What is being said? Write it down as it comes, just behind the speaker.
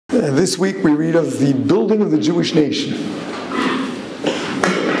This week we read of the building of the Jewish nation.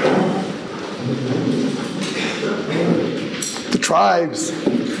 The tribes.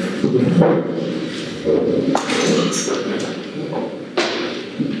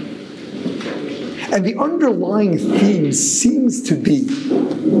 And the underlying theme seems to be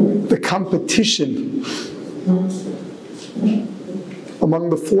the competition among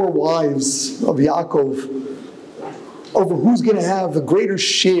the four wives of Yaakov over who's going to have the greater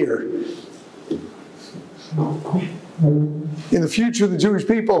share in the future of the Jewish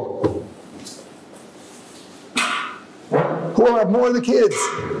people. Who will have more of the kids?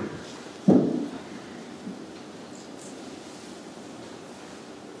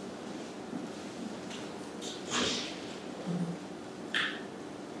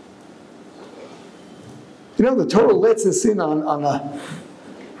 You know, the Torah lets us in on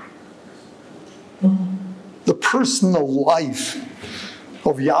the personal life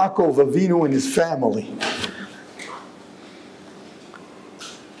of Yaakov Avinu and his family.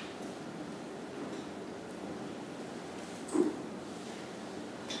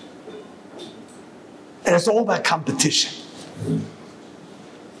 And it's all about competition.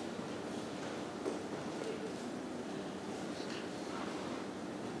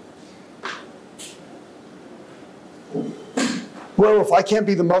 Well, if I can't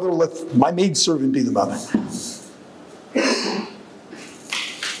be the mother, let my maidservant be the mother.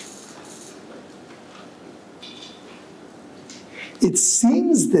 It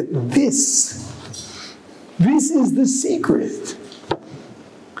seems that this is the secret.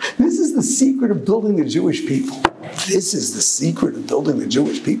 This is the secret of building the Jewish people. This is the secret of building the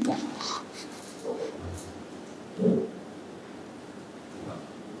Jewish people.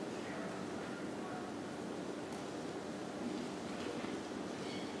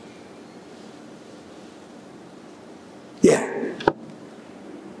 Yeah,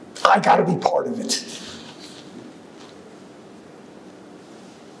 I got to be part of it.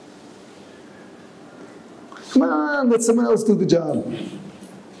 Come on, let someone else do the job.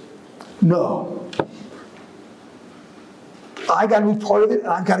 No. I got to be part of it, and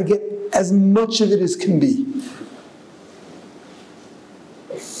I've got to get as much of it as can be.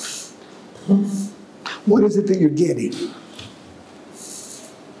 What is it that you're getting?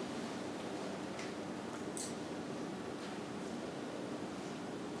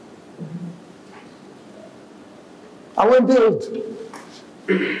 I want to build.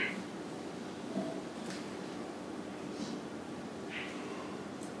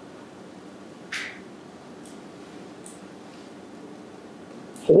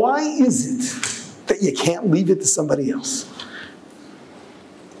 Why is it that you can't leave it to somebody else?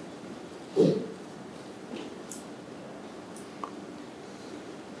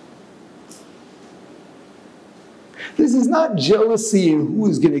 This is not jealousy in who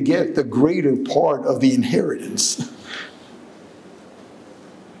is going to get the greater part of the inheritance.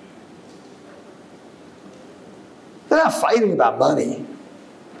 They're not fighting about money.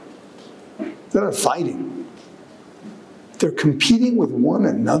 They're not fighting. They're competing with one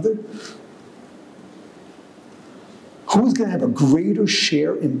another. Who's going to have a greater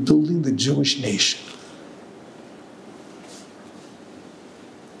share in building the Jewish nation?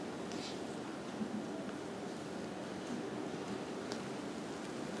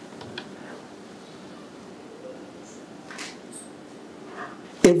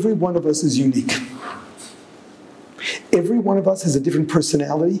 Every one of us is unique. Every one of us has a different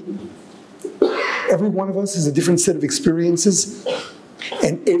personality. Every one of us has a different set of experiences.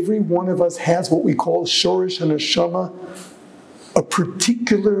 And every one of us has what we call shorish and neshama, a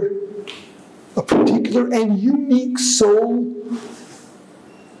particular and unique soul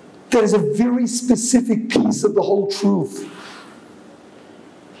that is a very specific piece of the whole truth.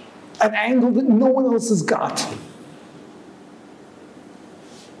 An angle that no one else has got.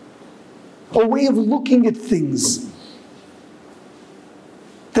 A way of looking at things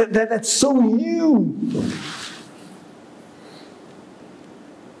that's so you.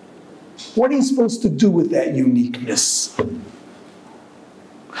 What are you supposed to do with that uniqueness?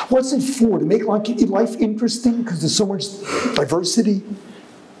 What's it for? To make life interesting because there's so much diversity?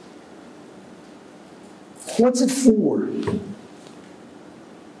 What's it for?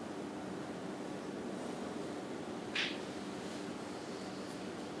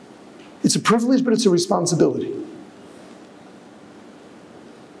 It's a privilege, but it's a responsibility.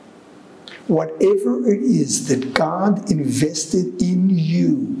 Whatever it is that God invested in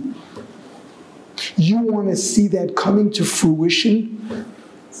you, you want to see that coming to fruition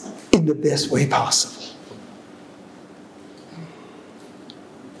in the best way possible.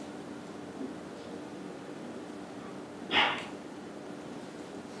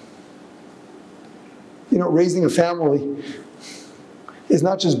 You know, raising a family is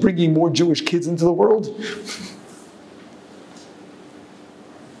not just bringing more Jewish kids into the world.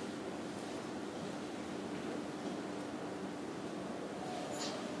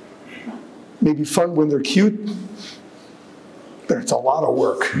 Maybe fun when they're cute, but it's a lot of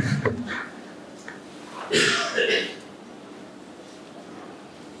work.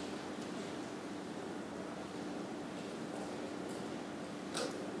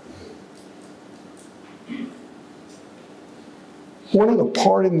 Wanting a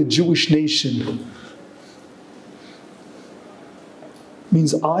part in the Jewish nation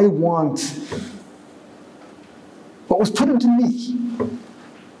means I want what was put into me.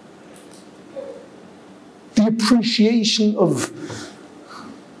 The appreciation of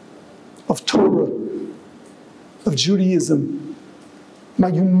Torah, of Judaism, my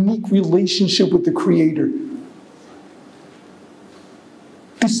unique relationship with the Creator.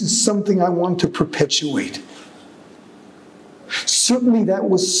 This is something I want to perpetuate. Certainly that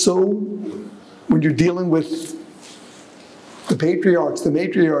was so when you're dealing with the patriarchs, the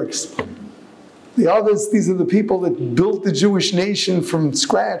matriarchs. The others, these are the people that built the Jewish nation from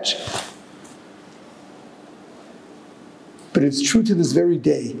scratch. But it's true to this very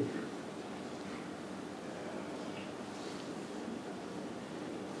day.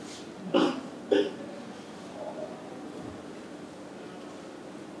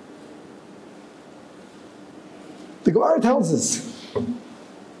 The Gemara tells us,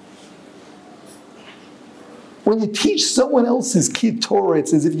 when you teach someone else's kid Torah,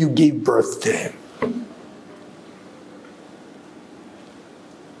 it's as if you gave birth to him.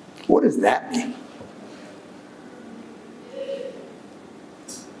 What does that mean?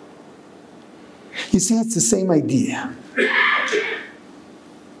 You see, it's the same idea.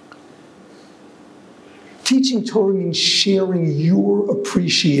 Teaching Torah means sharing your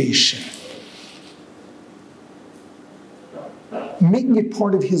appreciation. Making it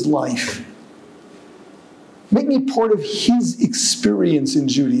part of his life. Making it part of his experience in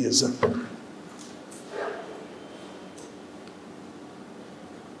Judaism.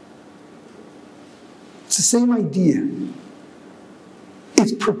 It's the same idea.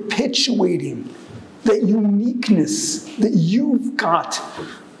 It's perpetuating that uniqueness that you've got.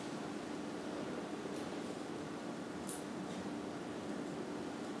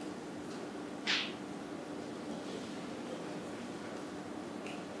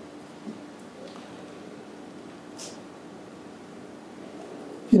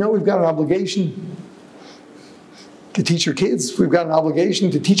 You know, we've got an obligation to teach our kids. We've got an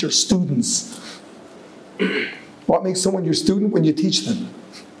obligation to teach our students. What makes someone your student? When you teach them.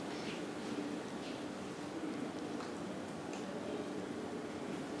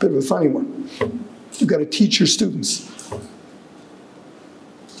 Bit of a funny one. You've got to teach your students.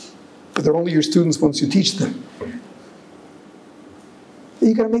 But they're only your students once you teach them.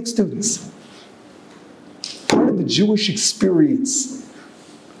 You've got to make students. Part of the Jewish experience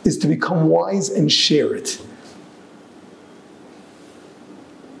is to become wise and share it.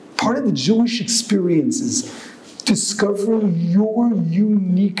 Part of the Jewish experience is discovering your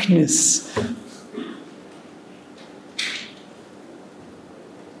uniqueness.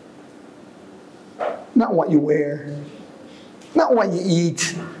 Not what you wear, not what you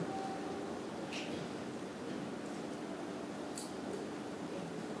eat.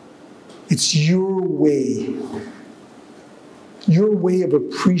 It's your way of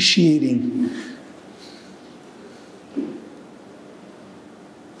appreciating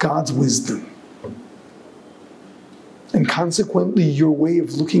God's wisdom. And consequently, your way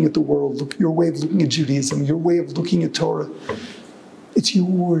of looking at the world, your way of looking at Judaism, your way of looking at Torah, it's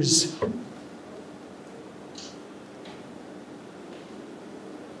yours.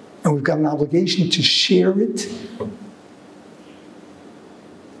 And we've got an obligation to share it.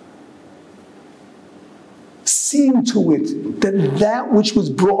 Seeing to it that that which was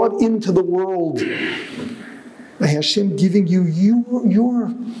brought into the world, by Hashem giving you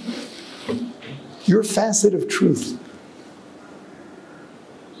your facet of truth,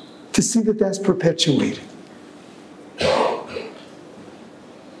 to see that that's perpetuated.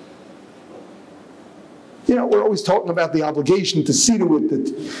 You know, we're always talking about the obligation to see to it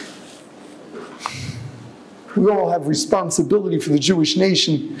that we all have responsibility for the Jewish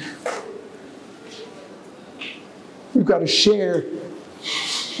nation. We've got to share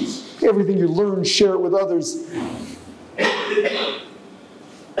everything you learn, share it with others.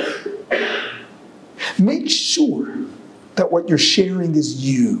 Make sure that what you're sharing is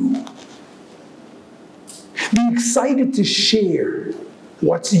you. Be excited to share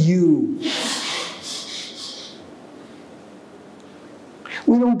what's you.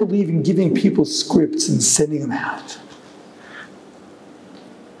 We don't believe in giving people scripts and sending them out.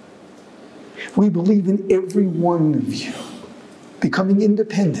 We believe in every one of you becoming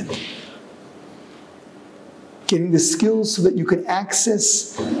independent, getting the skills so that you can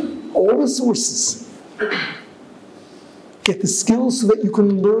access all the sources. Get the skills so that you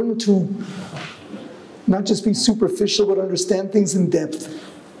can learn to not just be superficial, but understand things in depth.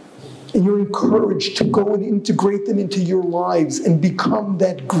 And you're encouraged to go and integrate them into your lives and become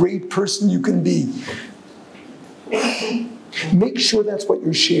that great person you can be. Make sure that's what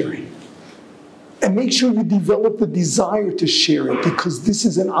you're sharing. And make sure you develop the desire to share it, because this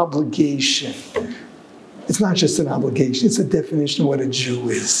is an obligation. It's not just an obligation, it's a definition of what a Jew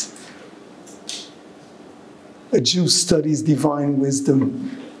is. A Jew studies divine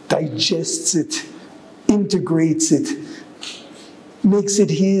wisdom, digests it, integrates it, makes it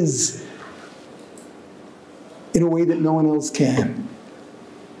his in a way that no one else can,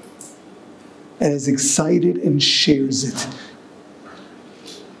 and is excited and shares it,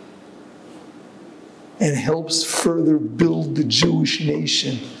 and helps further build the Jewish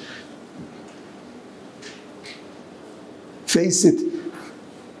nation. Face it,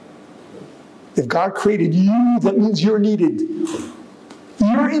 if God created you, that means you're needed.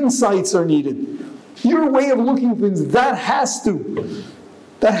 Your insights are needed. Your way of looking at things, that has to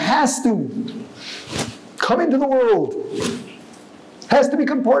come into the world. Has to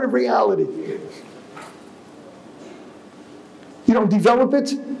become part of reality. You don't develop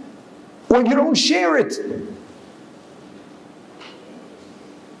it, or you don't share it.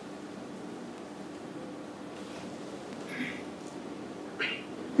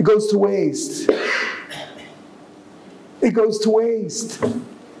 It goes to waste. It goes to waste.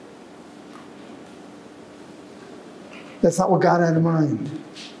 That's not what God had in mind.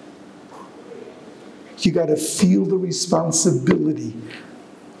 You got to feel the responsibility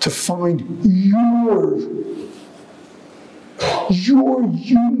to find your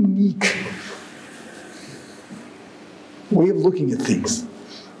unique way of looking at things.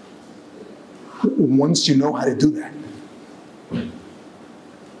 Once you know how to do that,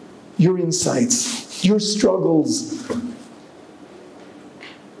 your insights, your struggles,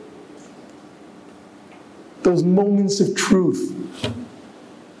 those moments of truth,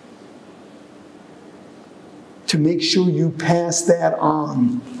 to make sure you pass that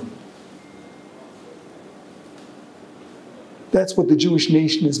on. That's what the Jewish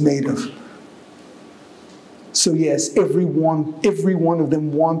nation is made of. So yes, every one of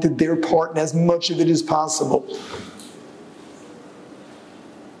them wanted their part, and as much of it as possible.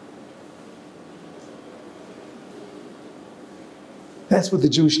 That's what the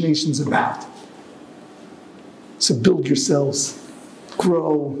Jewish nation's about. So build yourselves,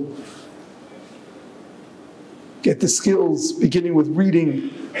 grow, get the skills, beginning with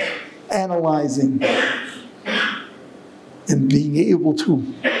reading, analyzing, and being able to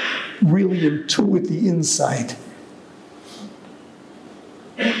really intuit the insight.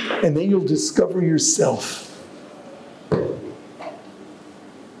 And then you'll discover yourself.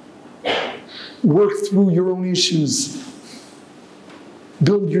 Work through your own issues.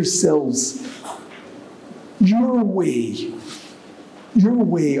 Build yourselves. Your way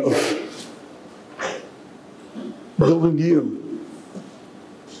of building you.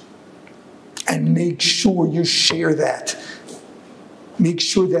 And make sure you share that. Make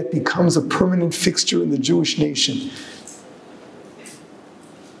sure that becomes a permanent fixture in the Jewish nation.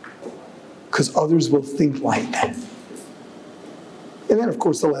 Because others will think like that. And then, of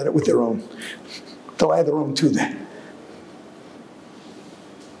course, they'll add it with their own. They'll add their own to that.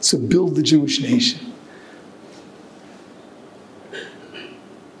 So build the Jewish nation.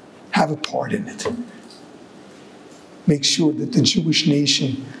 Have a part in it. Make sure that the Jewish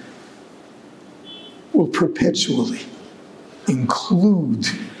nation will perpetually include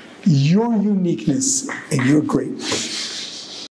your uniqueness and your greatness.